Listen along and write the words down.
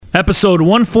Episode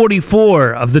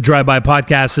 144 of the Drive By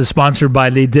Podcast is sponsored by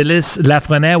Les Délices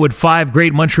Lafrenière, with 5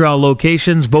 great Montreal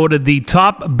locations, voted the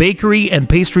top bakery and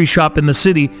pastry shop in the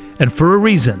city, and for a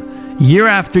reason. Year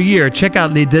after year, check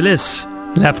out Les Délices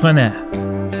Lafrenière.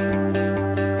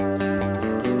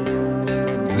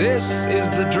 This is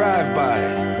the Drive By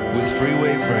with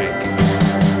Freeway Frank.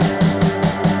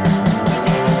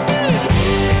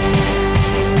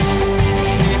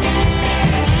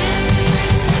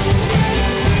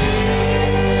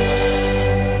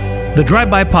 The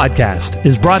Drive-By Podcast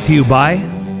is brought to you by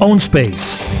Own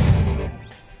Space.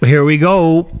 Here we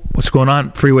go. What's going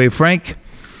on? Freeway Frank.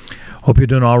 Hope you're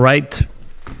doing all right.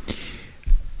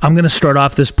 I'm going to start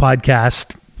off this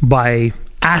podcast by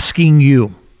asking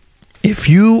you if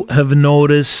you have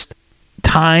noticed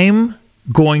time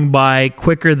going by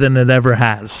quicker than it ever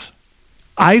has.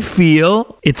 I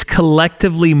feel it's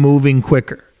collectively moving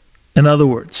quicker. In other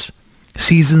words,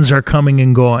 seasons are coming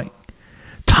and going.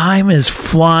 Time is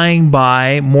flying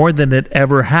by more than it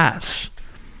ever has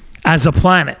as a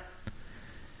planet.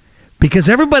 Because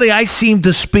everybody I seem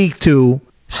to speak to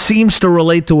seems to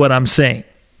relate to what I'm saying.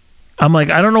 I'm like,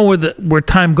 I don't know where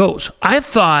time goes.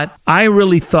 I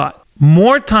really thought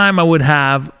more time I would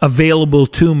have available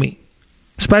to me,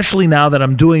 especially now that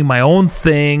I'm doing my own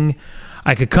thing.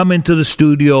 I could come into the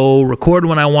studio, record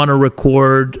when I want to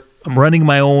record. I'm running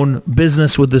my own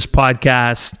business with this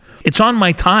podcast. It's on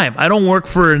my time. I don't work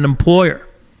for an employer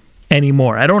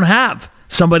anymore. I don't have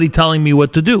somebody telling me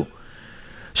what to do.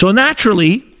 So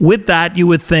naturally, with that, you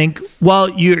would think, well,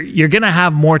 you're going to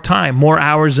have more time, more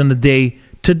hours in the day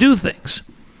to do things.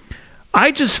 I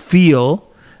just feel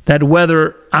that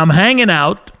whether I'm hanging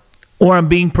out or I'm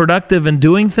being productive and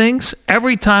doing things,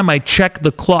 every time I check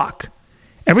the clock,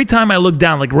 every time I look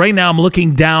down, like right now I'm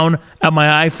looking down at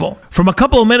my iPhone. From a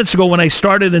couple of minutes ago when I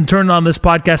started and turned on this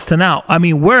podcast to now, I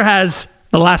mean, where have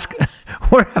the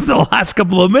last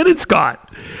couple of minutes gone?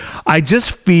 I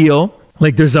just feel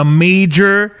like there's a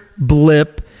major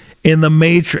blip in the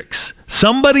matrix.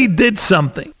 Somebody did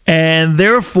something and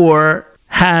therefore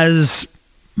has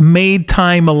made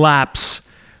time elapse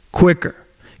quicker.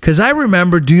 Because I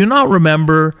remember, do you not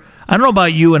remember, I don't know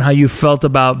about you and how you felt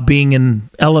about being in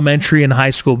elementary and high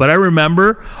school, but I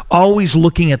remember always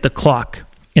looking at the clock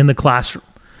in the classroom.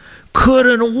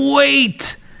 Couldn't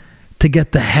wait to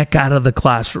get the heck out of the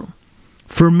classroom.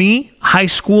 For me, high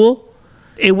school,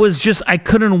 it was just, I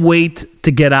couldn't wait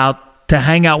to get out, to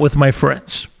hang out with my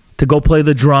friends, to go play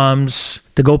the drums,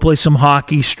 to go play some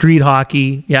hockey, street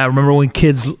hockey. Yeah, I remember when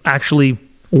kids actually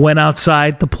went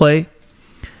outside to play.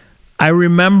 I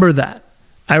remember that.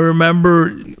 I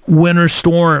remember winter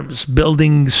storms,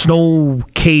 building snow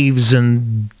caves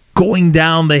and going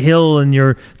down the hill in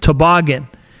your toboggan.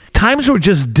 Times were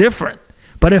just different,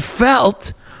 but it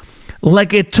felt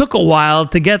like it took a while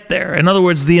to get there. In other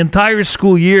words, the entire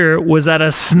school year was at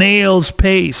a snail's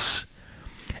pace.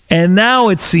 And now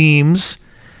it seems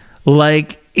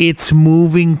like it's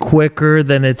moving quicker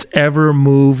than it's ever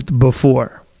moved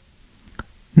before.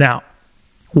 Now,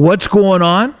 what's going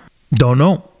on? Don't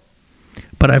know.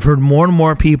 But I've heard more and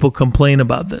more people complain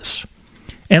about this.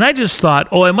 And I just thought,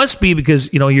 it must be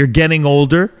because, you're getting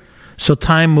older, so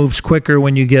time moves quicker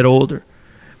when you get older.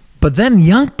 But then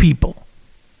young people,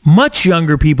 much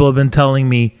younger people have been telling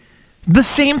me the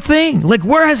same thing. Like,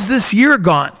 where has this year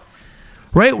gone?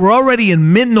 Right? We're already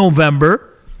in mid-November,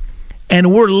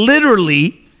 and we're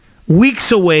literally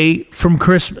weeks away from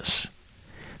Christmas.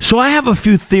 So I have a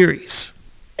few theories.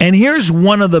 And here's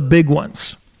one of the big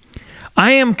ones.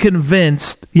 I am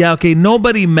convinced,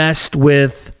 nobody messed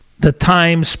with the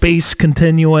time-space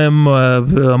continuum,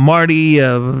 Marty,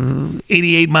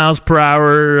 88 miles per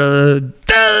hour,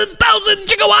 10,000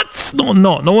 gigawatts.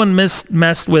 No one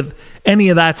messed with any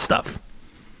of that stuff.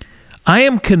 I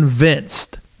am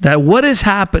convinced that what is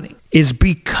happening is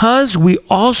because we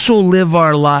also live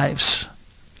our lives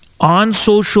on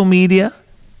social media,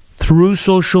 through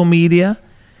social media,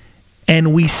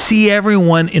 and we see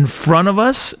everyone in front of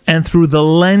us and through the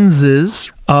lenses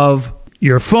of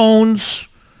your phones,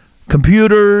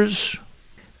 computers,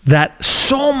 that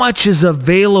so much is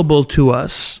available to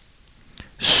us.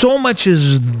 So much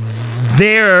is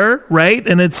there, right?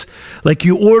 And it's like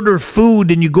you order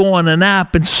food and you go on an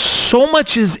app and so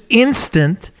much is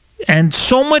instant and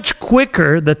so much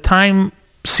quicker, the time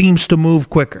seems to move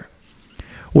quicker.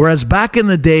 Whereas back in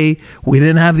the day, we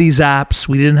didn't have these apps,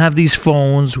 we didn't have these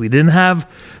phones, we didn't have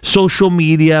social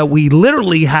media. We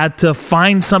literally had to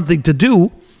find something to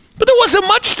do, but there wasn't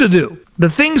much to do. The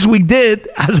things we did,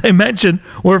 as I mentioned,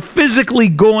 were physically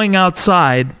going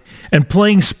outside and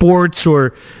playing sports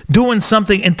or doing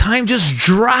something, and time just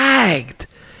dragged.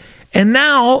 And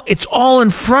now it's all in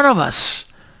front of us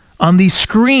on these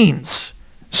screens.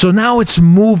 So now it's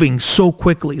moving so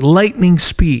quickly, lightning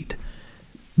speed.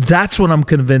 That's what I'm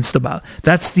convinced about.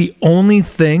 That's the only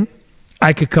thing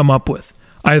I could come up with.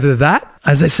 Either that,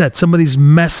 as I said, somebody's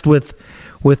messed with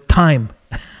time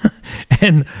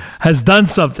and has done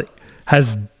something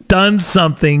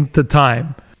to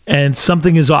time, and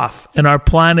something is off. And our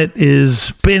planet is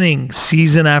spinning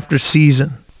season after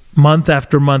season, month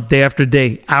after month, day after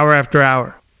day, hour after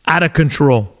hour, out of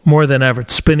control more than ever.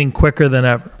 It's spinning quicker than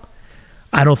ever.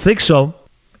 I don't think so.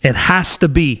 It has to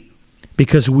be,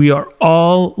 because we are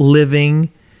all living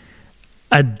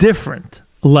a different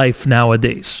life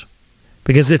nowadays.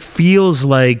 Because it feels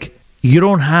like you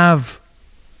don't have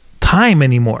time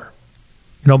anymore.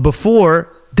 Before,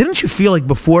 didn't you feel like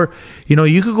before,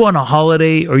 you could go on a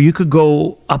holiday, or you could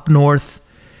go up north,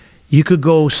 you could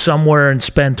go somewhere and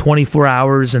spend 24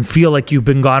 hours and feel like you've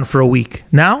been gone for a week.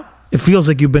 Now, it feels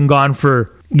like you've been gone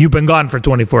for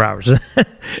 24 hours.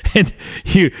 And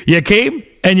you came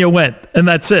and you went, and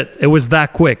that's it. It was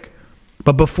that quick.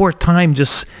 But before, time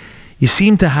you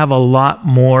seem to have a lot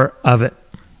more of it.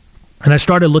 And I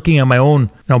started looking at my own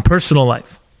personal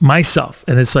life, myself.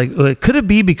 And it's like, could it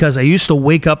be because I used to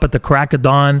wake up at the crack of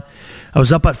dawn? I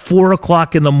was up at 4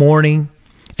 o'clock in the morning,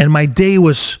 and my day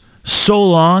was so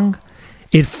long,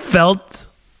 it felt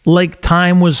like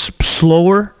time was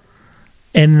slower.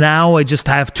 And now I just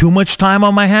have too much time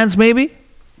on my hands, maybe?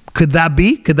 Could that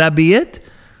be? Could that be it?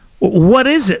 What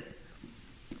is it?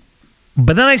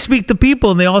 But then I speak to people,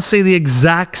 and they all say the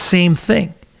exact same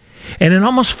thing. And it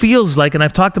almost feels like, and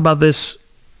I've talked about this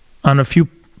on a few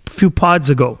pods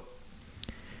ago,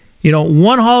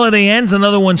 one holiday ends,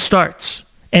 another one starts,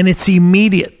 and it's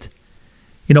immediate.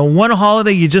 One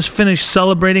holiday you just finished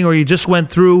celebrating, or you just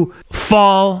went through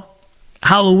fall,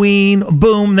 Halloween,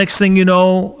 boom, next thing you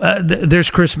know, there's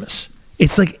Christmas.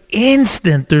 It's like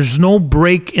instant. There's no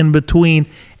break in between.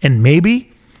 And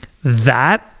maybe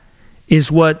that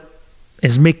is what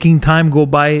is making time go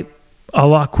by a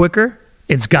lot quicker.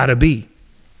 It's got to be.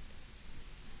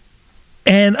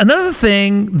 And another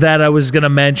thing that I was going to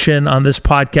mention on this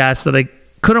podcast that I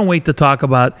couldn't wait to talk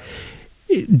about,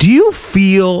 do you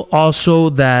feel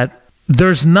also that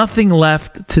there's nothing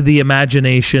left to the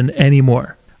imagination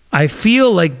anymore? I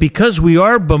feel like because we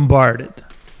are bombarded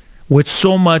with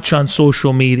so much on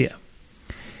social media,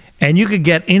 and you could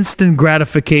get instant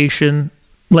gratification,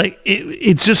 like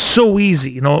it's just so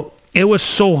easy. It was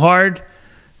so hard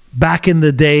back in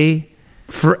the day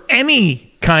for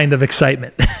any kind of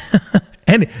excitement.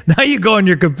 And now you go on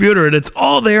your computer and it's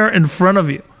all there in front of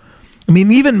you. I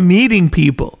mean, even meeting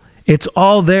people, it's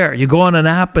all there. You go on an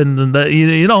app and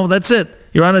that's it.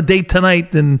 You're on a date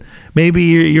tonight and maybe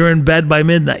you're in bed by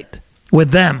midnight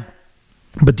with them.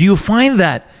 But do you find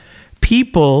that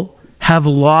people have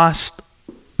lost,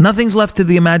 nothing's left to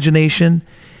the imagination,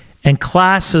 and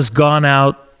class has gone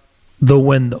out the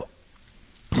window?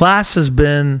 Class has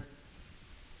been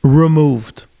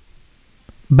removed.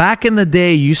 Back in the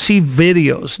day, you see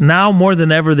videos. Now more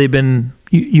than ever,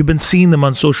 you've been seeing them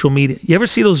on social media. You ever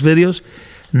see those videos?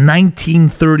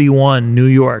 1931, New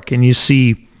York, and you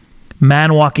see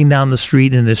man walking down the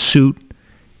street in his suit.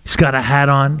 He's got a hat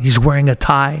on. He's wearing a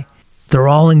tie. They're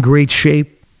all in great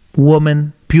shape.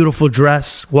 Woman, beautiful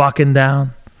dress, walking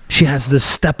down. She has this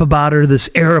step about her, this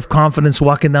air of confidence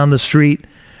walking down the street.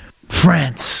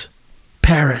 France,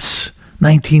 Paris,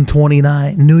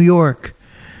 1929, New York,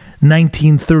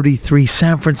 1933,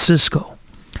 San Francisco,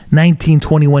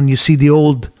 1921, you see the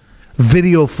old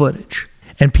video footage.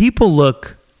 And people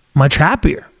look much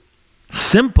happier,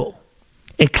 simple,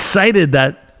 excited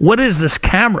that, what is this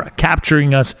camera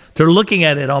capturing us? They're looking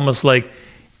at it almost like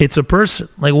it's a person.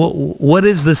 Like, what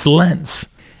is this lens?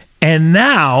 And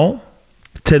now,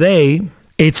 today,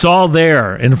 it's all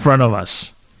there in front of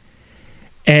us.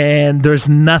 And there's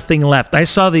nothing left. I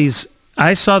saw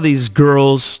these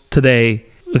girls today,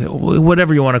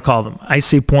 whatever you want to call them. I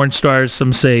say porn stars,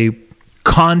 some say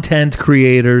content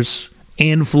creators,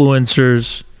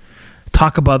 influencers,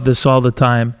 talk about this all the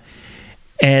time.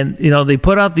 And, they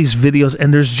put out these videos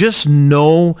and there's just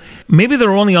maybe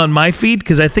they're only on my feed,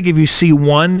 because I think if you see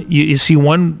one, you see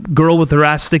one girl with her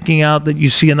ass sticking out, that you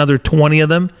see another 20 of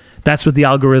them. That's what the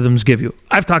algorithms give you.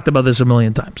 I've talked about this a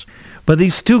million times. But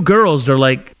these two girls, they're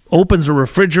like, opens a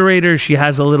refrigerator. She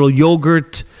has a little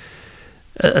yogurt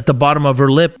at the bottom of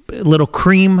her lip, a little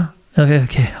cream.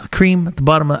 Okay, cream at the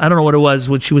bottom. I don't know what it was,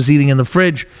 what she was eating in the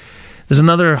fridge. There's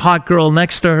another hot girl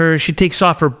next to her. She takes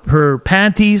off her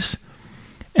panties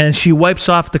and she wipes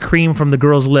off the cream from the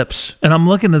girl's lips. And I'm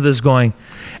looking at this going,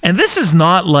 and this is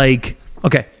not like,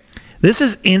 okay, this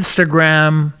is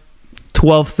Instagram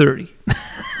 12:30.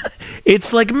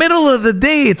 It's like middle of the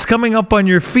day. It's coming up on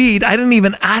your feed. I didn't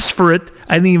even ask for it.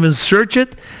 I didn't even search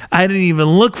it. I didn't even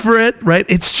look for it, right?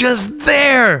 It's just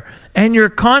there. And you're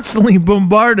constantly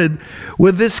bombarded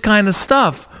with this kind of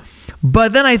stuff.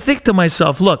 But then I think to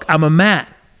myself, look, I'm a man.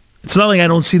 It's not like I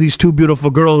don't see these two beautiful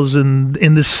girls in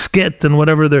this skit and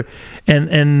whatever they're,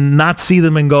 and not see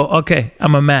them and go, okay,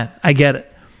 I'm a man. I get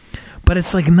it. But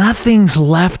it's like nothing's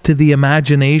left to the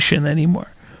imagination anymore.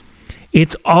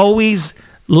 It's always,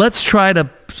 let's try to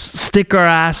stick our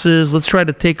asses. Let's try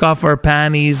to take off our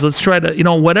panties. Let's try to,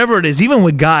 whatever it is, even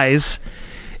with guys,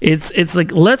 it's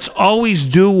like, let's always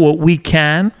do what we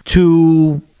can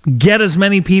to get as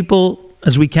many people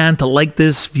as we can to like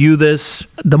this, view this,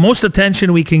 the most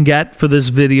attention we can get for this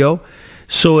video,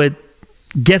 so it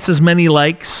gets as many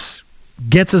likes,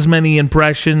 gets as many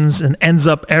impressions, and ends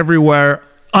up everywhere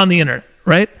on the internet,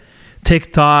 right?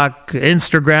 TikTok,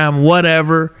 Instagram,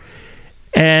 whatever.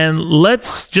 And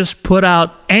let's just put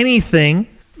out anything.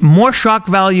 More shock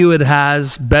value it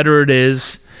has, better it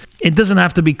is. It doesn't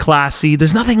have to be classy.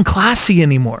 There's nothing classy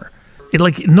anymore.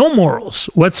 Like no morals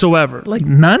whatsoever. Like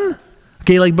none.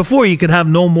 Okay, like before you could have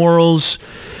no morals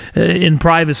in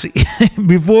privacy.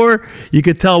 Before you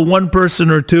could tell one person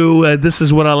or two, this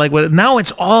is what I like. Now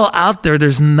it's all out there.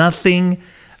 There's nothing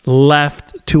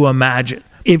left to imagine.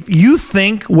 If you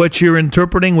think what you're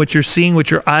interpreting, what you're seeing,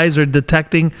 what your eyes are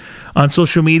detecting on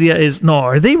social media is, no,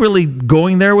 are they really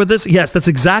going there with this? Yes, that's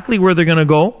exactly where they're going to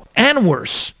go. And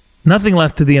worse, nothing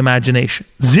left to the imagination.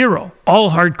 Zero.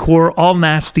 All hardcore, all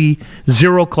nasty,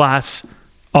 zero class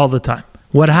all the time.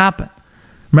 What happened?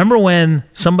 Remember when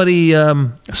somebody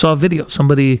saw a video,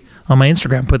 somebody on my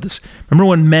Instagram put this. Remember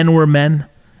when men were men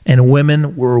and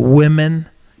women were women?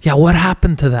 Yeah, what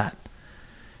happened to that?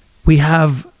 We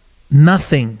have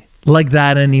nothing like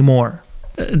that anymore.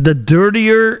 The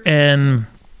dirtier and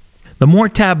the more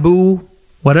taboo,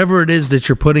 whatever it is that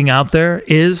you're putting out there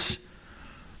is,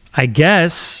 I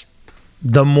guess,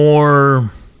 the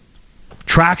more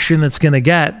traction it's going to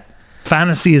get.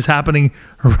 Fantasy is happening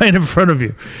right in front of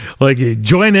you. Like, you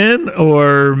join in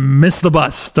or miss the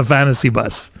bus, the fantasy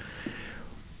bus.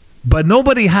 But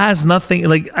nobody has nothing.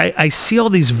 Like, I see all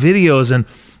these videos and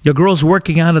the girl's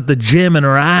working out at the gym and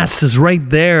her ass is right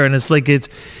there. And it's like,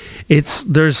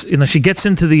 there's, she gets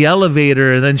into the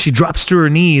elevator and then she drops to her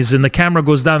knees and the camera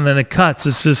goes down and then it cuts.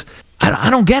 It's just,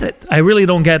 I don't get it. I really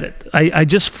don't get it. I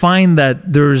just find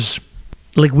that there's,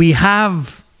 like, we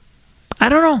have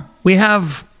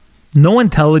no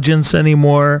intelligence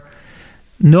anymore,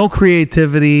 no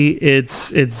creativity.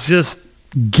 It's just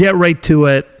get right to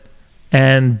it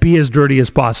and be as dirty as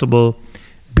possible,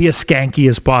 be as skanky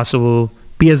as possible,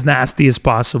 be as nasty as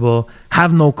possible,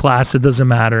 have no class, it doesn't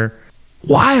matter.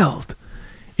 Wild.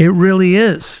 It really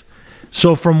is.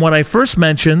 So from what I first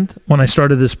mentioned when I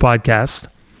started this podcast,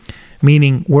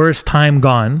 meaning where's time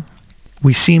gone,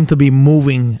 we seem to be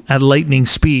moving at lightning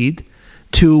speed,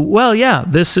 to, well, yeah,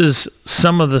 this is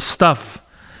some of the stuff,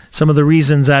 some of the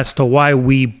reasons as to why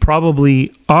we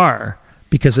probably are,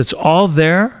 because it's all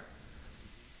there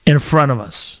in front of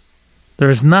us.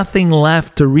 There's nothing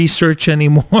left to research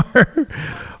anymore.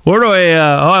 Where do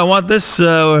I want this,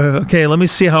 okay, let me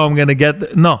see how I'm going to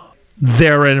get, no,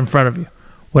 they're right in front of you.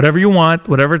 Whatever you want,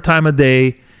 whatever time of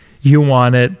day you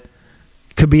want it,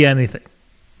 could be anything.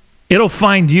 It'll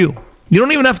find you. You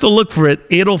don't even have to look for it.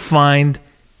 It'll find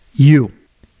you.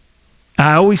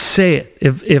 I always say it.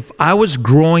 If I was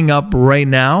growing up right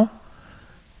now,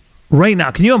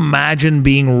 can you imagine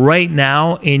being right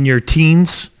now in your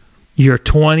teens, your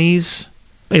 20s?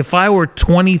 If I were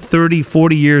 20, 30,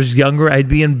 40 years younger, I'd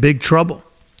be in big trouble.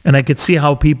 And I could see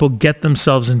how people get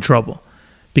themselves in trouble,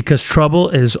 because trouble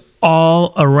is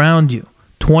all around you,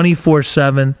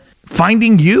 24/7,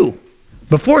 finding you.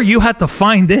 Before, you had to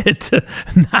find it.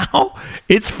 Now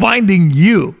it's finding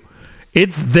you.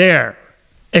 It's there,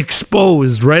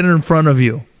 exposed right in front of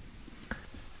you.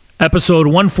 Episode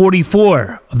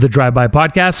 144 of the Drive-By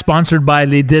Podcast, sponsored by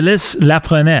Les Délices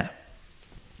Lafresnaye.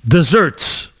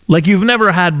 Desserts like you've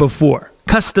never had before.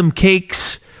 Custom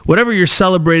cakes, whatever you're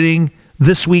celebrating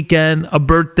this weekend, a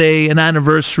birthday, an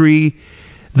anniversary,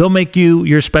 they'll make you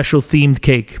your special themed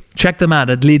cake. Check them out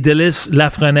at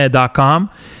lesdeliceslafresnaye.com.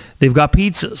 They've got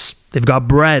pizzas, they've got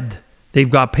bread, they've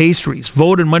got pastries.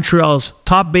 Voted Montreal's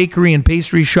top bakery and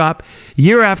pastry shop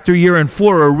year after year, and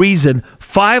for a reason.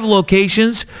 5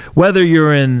 locations, whether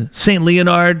you're in St.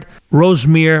 Leonard,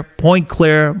 Rosemere,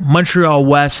 Pointe-Claire, Montreal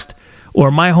West,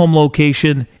 or my home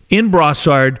location in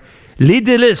Brossard. Les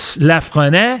Délices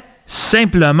Lafresnaye,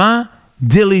 simplement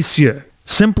délicieux.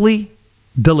 Simply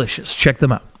delicious. Check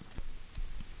them out.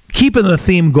 Keeping the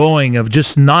theme going of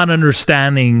just not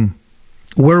understanding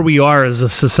where we are as a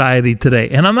society today.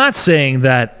 And I'm not saying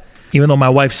that, even though my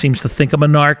wife seems to think I'm a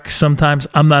narc sometimes,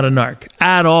 I'm not a narc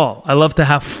at all. I love to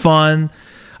have fun.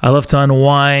 I love to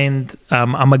unwind.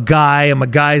 I'm a guy. I'm a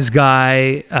guy's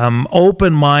guy. I'm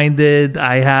open-minded.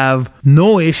 I have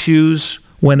no issues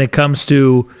when it comes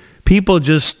to people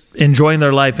just enjoying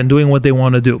their life and doing what they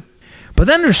want to do. But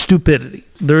then there's stupidity.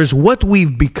 There's what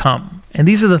we've become. And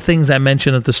these are the things I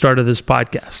mentioned at the start of this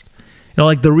podcast.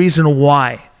 Like the reason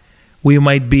why we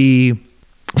might be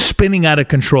spinning out of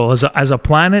control as a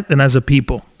planet and as a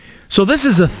people. So this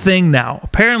is a thing now.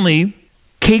 Apparently,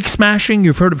 cake smashing,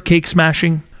 you've heard of cake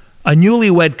smashing? A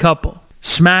newlywed couple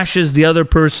smashes the other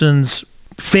person's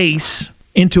face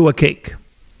into a cake.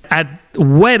 At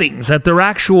weddings, at their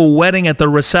actual wedding, at the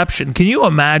reception, can you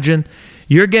imagine?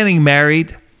 You're getting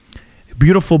married,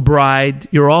 beautiful bride,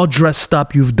 you're all dressed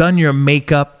up, you've done your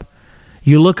makeup,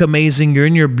 you look amazing, you're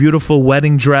in your beautiful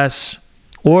wedding dress,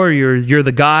 or you're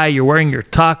the guy, you're wearing your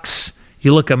tux,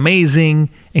 you look amazing,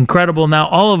 incredible. Now,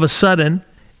 all of a sudden,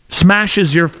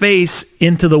 smashes your face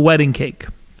into the wedding cake.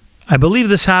 I believe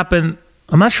this happened,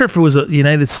 I'm not sure if it was the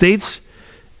United States.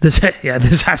 This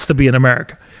has to be in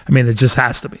America. I mean, it just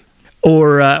has to be.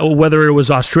 Or whether it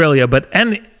was Australia. But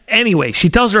anyway, she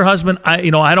tells her husband, I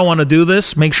don't want to do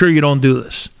this. Make sure you don't do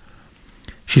this.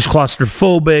 She's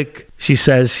claustrophobic. She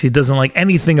says she doesn't like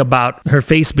anything about her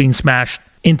face being smashed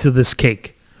into this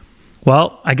cake.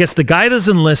 Well, I guess the guy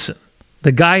doesn't listen.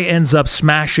 The guy ends up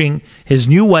smashing his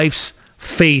new wife's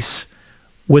face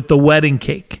with the wedding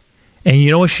cake. And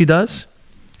you know what she does?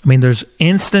 I mean, there's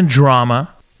instant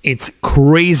drama. It's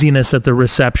craziness at the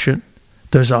reception.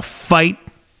 There's a fight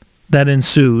that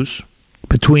ensues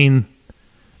between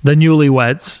the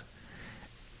newlyweds.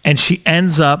 And she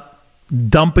ends up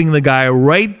dumping the guy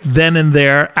right then and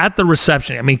there at the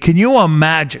reception. I mean, can you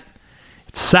imagine?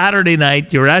 It's Saturday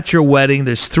night. You're at your wedding.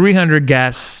 There's 300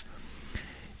 guests.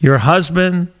 Your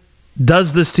husband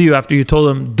does this to you after you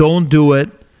told him, don't do it.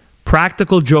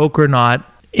 Practical joke or not.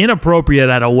 Inappropriate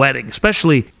at a wedding.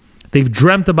 Especially, they've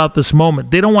dreamt about this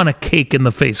moment. They don't want a cake in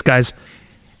the face, guys.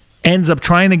 Ends up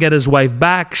trying to get his wife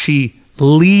back. She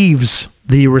leaves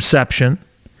the reception.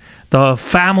 The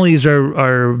families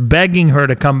are begging her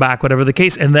to come back, whatever the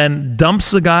case, and then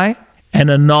dumps the guy and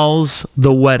annuls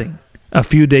the wedding a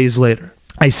few days later.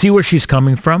 I see where she's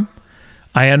coming from.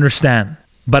 I understand.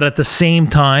 But at the same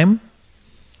time,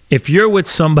 if you're with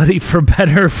somebody for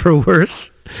better or for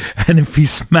worse, and if he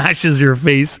smashes your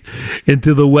face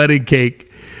into the wedding cake,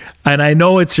 and I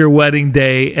know it's your wedding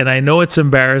day, and I know it's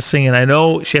embarrassing, and I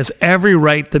know she has every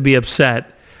right to be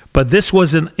upset, but this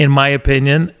wasn't, in my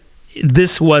opinion,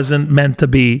 this wasn't meant to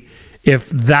be if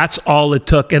that's all it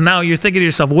took. And now you're thinking to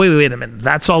yourself, wait a minute,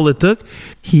 that's all it took?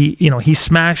 He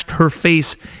smashed her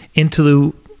face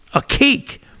into a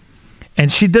cake, and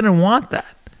she didn't want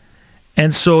that.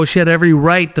 And so she had every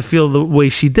right to feel the way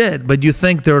she did. But you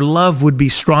think their love would be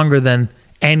stronger than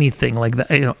anything like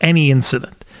that, any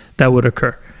incident that would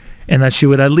occur. And that she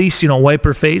would at least, wipe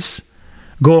her face,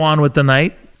 go on with the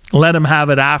night, let him have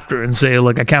it after and say,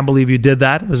 look, I can't believe you did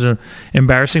that. It was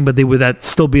embarrassing, but they would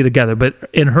still be together. But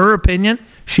in her opinion,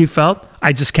 she felt,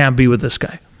 I just can't be with this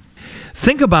guy.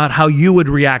 Think about how you would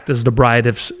react as the bride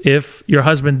if your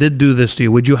husband did do this to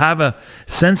you. Would you have a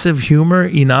sense of humor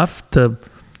enough to,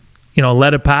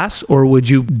 let it pass? Or would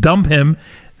you dump him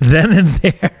then and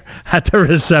there at the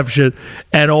reception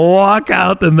and walk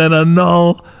out and then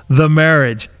annul the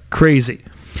marriage? Crazy.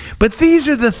 But these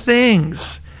are the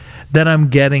things that I'm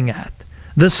getting at.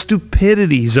 The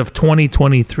stupidities of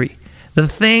 2023. The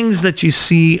things that you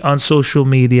see on social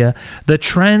media. The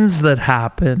trends that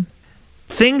happen.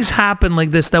 Things happen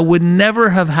like this that would never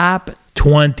have happened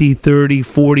 20, 30,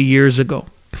 40 years ago.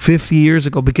 50 years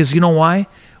ago. Because you know why?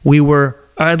 We were,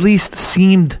 or at least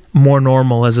seemed more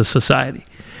normal as a society.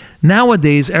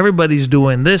 Nowadays, everybody's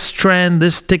doing this trend,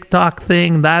 this TikTok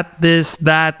thing, this,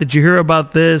 that. Did you hear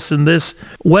about this and this?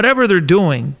 Whatever they're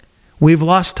doing, we've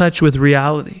lost touch with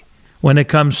reality when it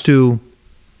comes to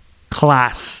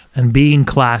class and being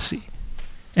classy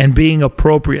and being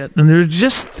appropriate. And there's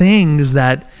just things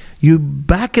that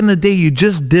back in the day, you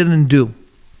just didn't do.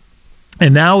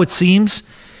 And now it seems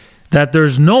that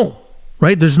there's no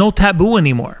taboo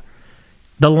anymore.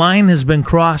 The line has been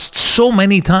crossed so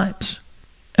many times.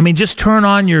 I mean, just turn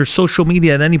on your social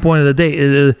media at any point of the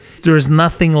day. There's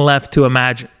nothing left to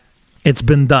imagine. It's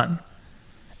been done.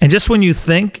 And just when you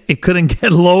think it couldn't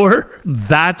get lower,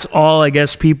 that's all I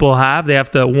guess people have. They have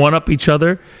to one-up each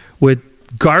other with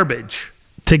garbage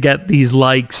to get these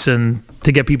likes and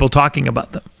to get people talking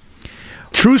about them.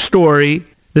 True story,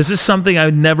 this is something I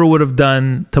never would have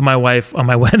done to my wife on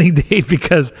my wedding day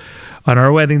on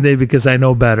our wedding day because I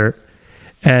know better.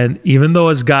 And even though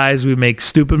as guys we make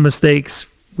stupid mistakes,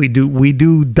 we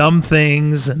do dumb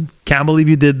things and can't believe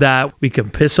you did that. We can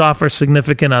piss off our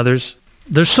significant others.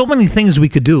 There's so many things we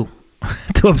could do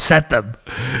to upset them.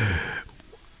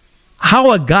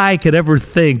 How a guy could ever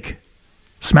think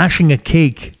smashing a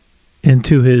cake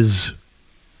into his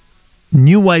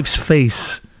new wife's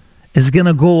face is going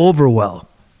to go over well.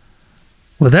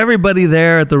 With everybody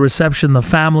there at the reception, the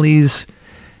families,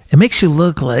 it makes you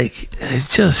look like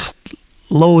it's just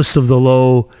lowest of the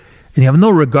low, and you have no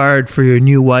regard for your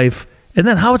new wife. And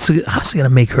then how's it going to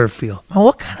make her feel? Well,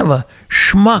 what kind of a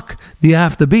schmuck do you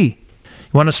have to be?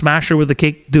 You want to smash her with a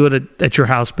cake? Do it at your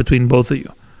house between both of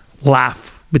you.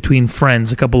 Laugh between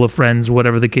friends, a couple of friends,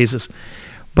 whatever the case is.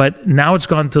 But now it's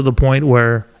gone to the point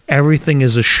where everything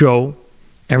is a show,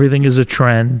 everything is a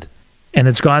trend, and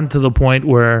it's gone to the point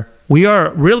where we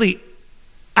are really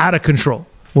out of control.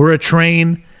 We're a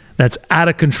train that's out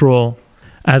of control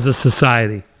as a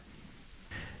society.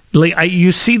 Like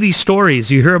you see these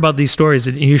stories, you hear about these stories,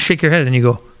 and you shake your head and you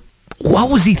go, what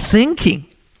was he thinking?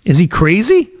 Is he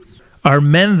crazy? Are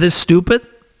men this stupid?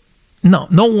 No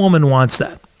woman wants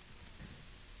that.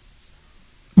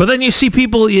 But then you see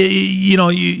people,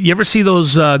 you ever see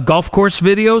those golf course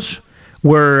videos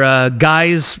where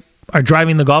guys are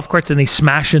driving the golf carts and they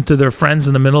smash into their friends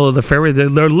in the middle of the fairway?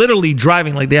 They're literally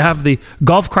driving, like they have the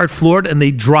golf cart floored and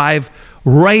they drive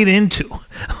right into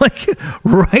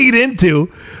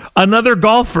another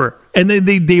golfer, and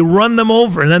they run them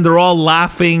over, and then they're all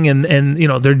laughing and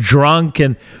they're drunk.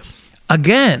 And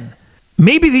again,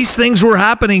 maybe these things were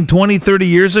happening 20, 30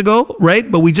 years ago, right?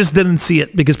 But we just didn't see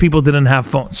it because people didn't have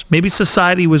phones. Maybe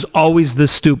society was always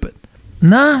this stupid.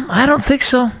 No, I don't think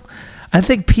so. I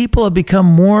think people have become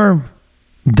more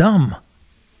dumb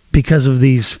because of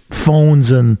these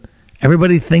phones, and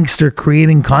everybody thinks they're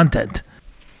creating content.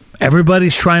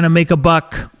 Everybody's trying to make a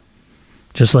buck.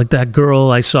 Just like that girl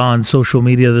I saw on social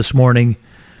media this morning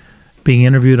being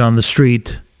interviewed on the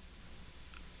street.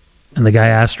 And the guy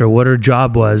asked her what her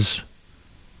job was.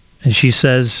 And she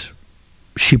says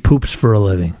she poops for a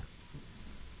living.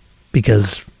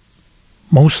 Because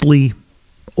mostly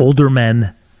older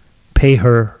men pay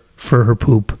her for her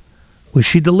poop, which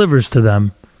she delivers to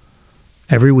them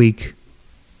every week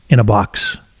in a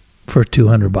box for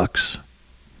 $200.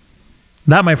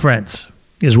 That, my friends,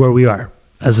 is where we are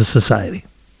as a society.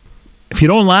 If you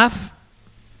don't laugh,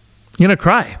 you're going to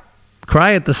cry.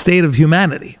 Cry at the state of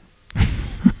humanity.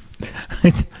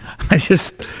 I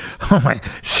just,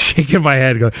 shaking my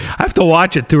head going, I have to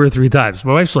watch it 2 or 3 times.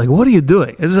 My wife's like, what are you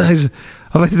doing? Did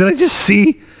I just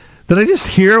see? Did I just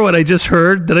hear what I just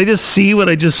heard? Did I just see what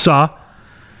I just saw?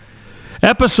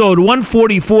 Episode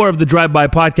 144 of the Drive By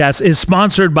Podcast is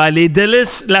sponsored by Les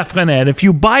Délices Lafrenière. If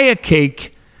you buy a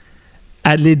cake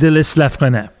at Les Délices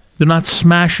Lafrenière, do not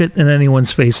smash it in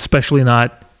anyone's face, especially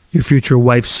not your future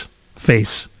wife's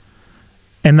face,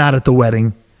 and not at the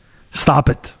wedding. Stop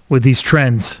it with these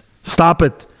trends. Stop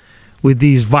it with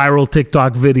these viral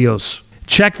TikTok videos.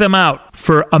 Check them out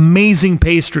for amazing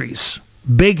pastries,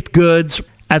 baked goods.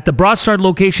 At the Brossard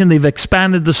location, they've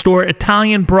expanded the store.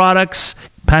 Italian products,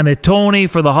 panettone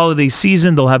for the holiday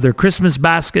season. They'll have their Christmas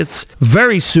baskets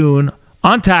very soon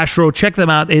on Tash Road. Check them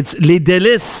out. It's Les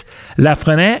Délices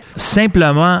Lafrenière.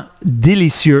 Simplement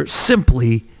délicieux.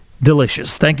 Simply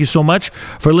delicious. Thank you so much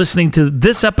for listening to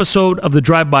this episode of the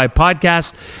Drive By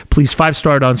Podcast. Please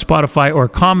 5-star it on Spotify, or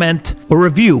comment or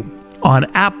review on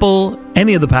Apple.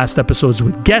 Any of the past episodes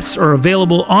with guests are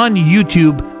available on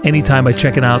YouTube anytime by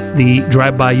checking out the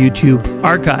Drive By YouTube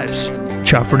archives.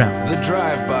 Ciao for now. The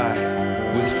Drive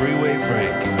By with Freeway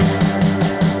Frank.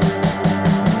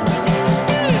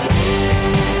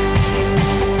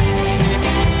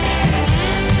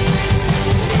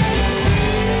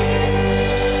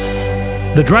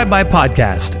 The Drive By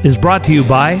Podcast is brought to you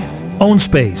by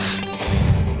OwnSpace.